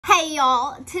Hey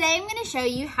y'all, today I'm going to show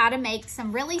you how to make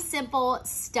some really simple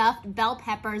stuffed bell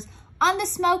peppers on the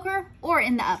smoker or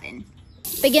in the oven.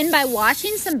 Begin by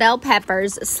washing some bell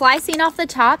peppers, slicing off the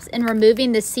tops and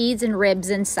removing the seeds and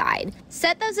ribs inside.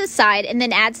 Set those aside and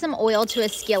then add some oil to a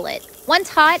skillet. Once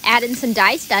hot, add in some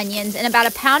diced onions and about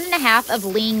 1.5 pounds of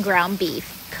lean ground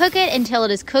beef. Cook it until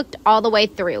it is cooked all the way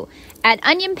through. Add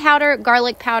onion powder,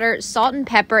 garlic powder, salt and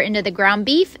pepper into the ground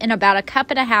beef and about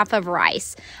 1.5 cups of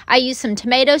rice. I used some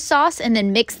tomato sauce and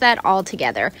then mixed that all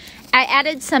together. I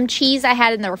added some cheese I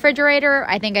had in the refrigerator.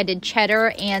 I think I did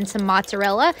cheddar and some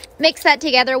mozzarella. Mix that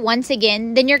together once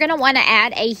again. Then you're going to want to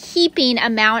add a heaping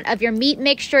amount of your meat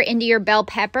mixture into your bell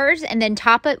peppers and then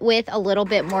top it with a little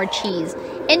bit more cheese.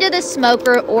 Into the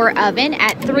smoker or oven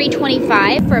at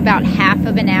 325 for about half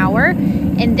of an hour.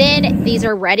 And then these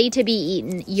are ready to be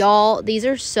eaten. Y'all, these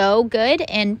are so good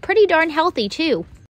and pretty darn healthy too.